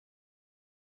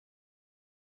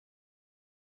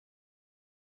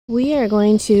We are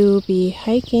going to be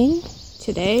hiking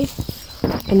today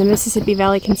in the Mississippi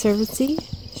Valley Conservancy,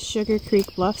 Sugar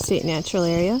Creek Bluff State Natural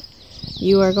Area.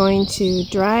 You are going to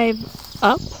drive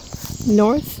up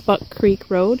North Buck Creek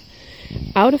Road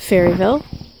out of Ferryville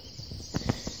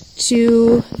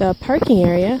to the parking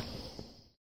area.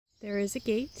 There is a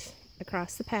gate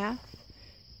across the path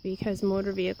because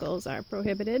motor vehicles are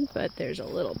prohibited, but there's a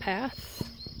little path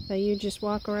that you just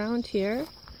walk around here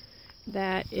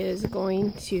that is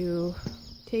going to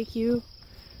take you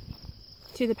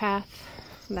to the path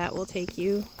that will take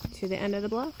you to the end of the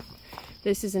bluff.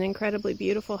 This is an incredibly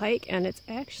beautiful hike, and it's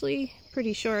actually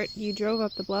pretty short. You drove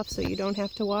up the bluff so you don't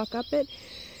have to walk up it,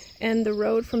 and the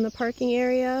road from the parking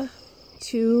area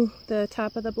to the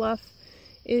top of the bluff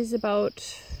is about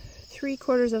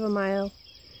 3/4 of a mile,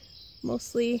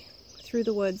 mostly through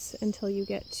the woods until you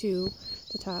get to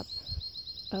the top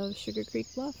of Sugar Creek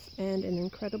Bluff and an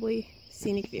incredibly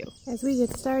scenic view. As we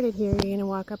get started here, you're going to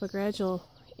walk up a gradual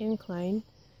incline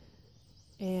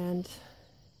and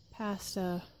past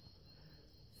a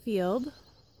field,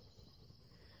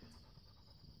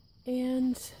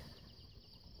 and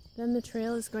then the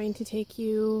trail is going to take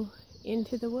you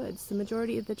into the woods. The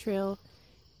majority of the trail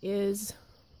is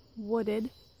wooded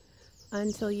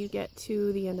until you get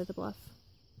to the end of the bluff.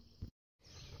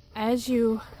 As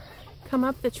you come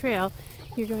up the trail,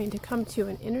 you're going to come to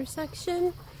an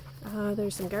intersection.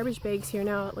 There's some garbage bags here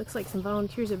now. It looks like some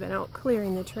volunteers have been out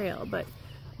clearing the trail, but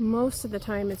most of the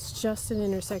time it's just an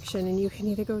intersection, and you can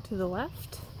either go to the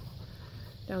left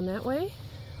down that way,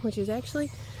 which is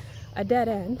actually a dead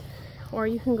end, or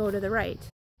you can go to the right.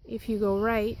 If you go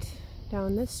right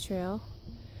down this trail,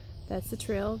 that's the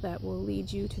trail that will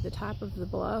lead you to the top of the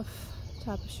bluff,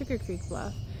 top of Sugar Creek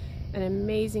Bluff, an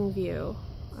amazing view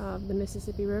of the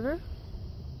Mississippi River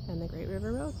and the Great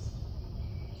River Road.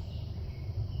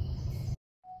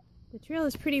 The trail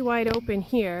is pretty wide open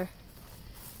here,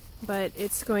 but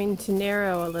it's going to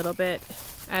narrow a little bit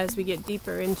as we get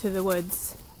deeper into the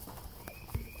woods.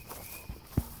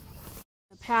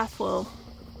 The path will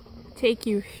take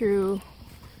you through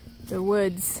the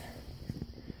woods.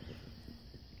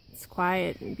 It's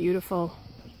quiet and beautiful.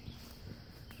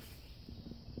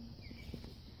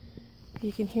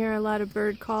 You can hear a lot of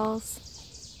bird calls.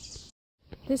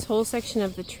 This whole section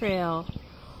of the trail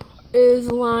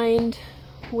is lined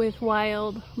with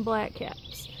wild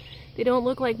blackcaps. They don't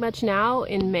look like much now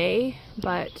in May,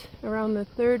 but around the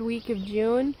 3rd week of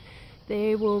June,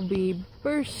 they will be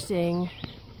bursting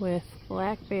with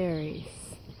blackberries.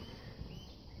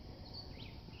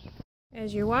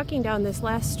 As you're walking down this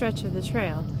last stretch of the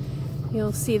trail,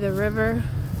 you'll see the river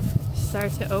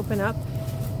start to open up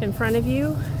in front of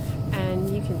you,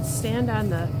 and you can stand on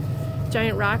the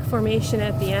giant rock formation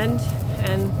at the end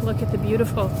and look at the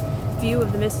beautiful view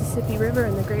of the Mississippi River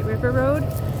and the Great River Road.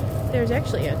 There's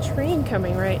actually a train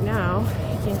coming right now.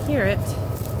 You can hear it.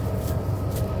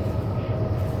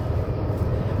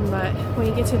 But when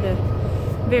you get to the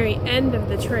very end of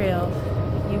the trail,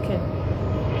 you can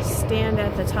stand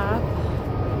at the top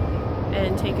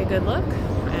and take a good look,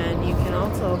 and you can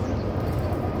also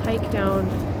hike down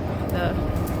the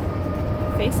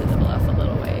face of the bluff a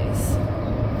little ways.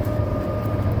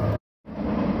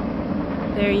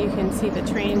 There you can see the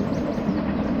train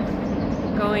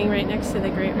going right next to the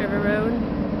Great River Road,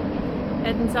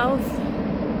 heading south.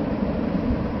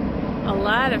 A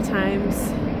lot of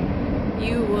times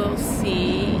you will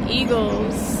see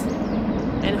eagles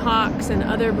and hawks and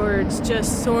other birds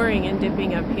just soaring and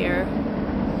dipping up here.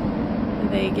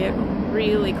 They get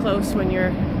really close when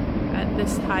you're at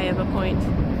this high of a point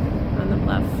on the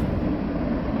bluff.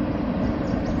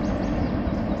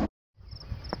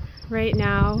 Right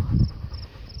now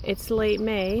it's late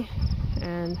May,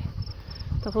 and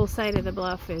the whole side of the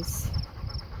bluff is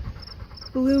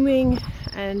blooming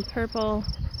and purple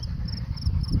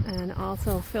and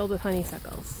also filled with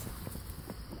honeysuckles.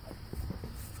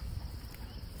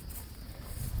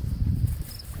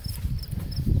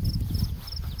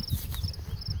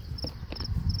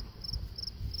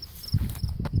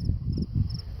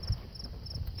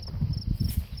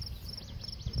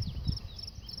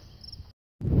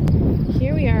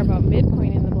 Here we are about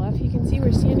midpoint in the bluff. You can see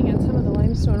we're standing on some of the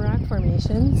limestone rock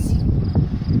formations.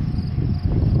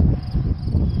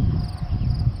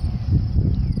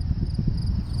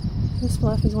 This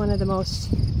bluff is one of the most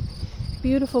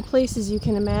beautiful places you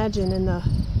can imagine in the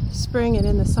spring and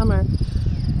in the summer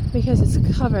because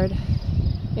it's covered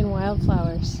in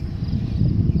wildflowers.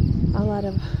 A lot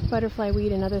of butterfly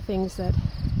weed and other things that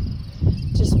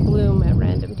just bloom at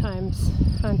random times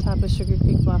on top of Sugar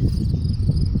Creek Bluff.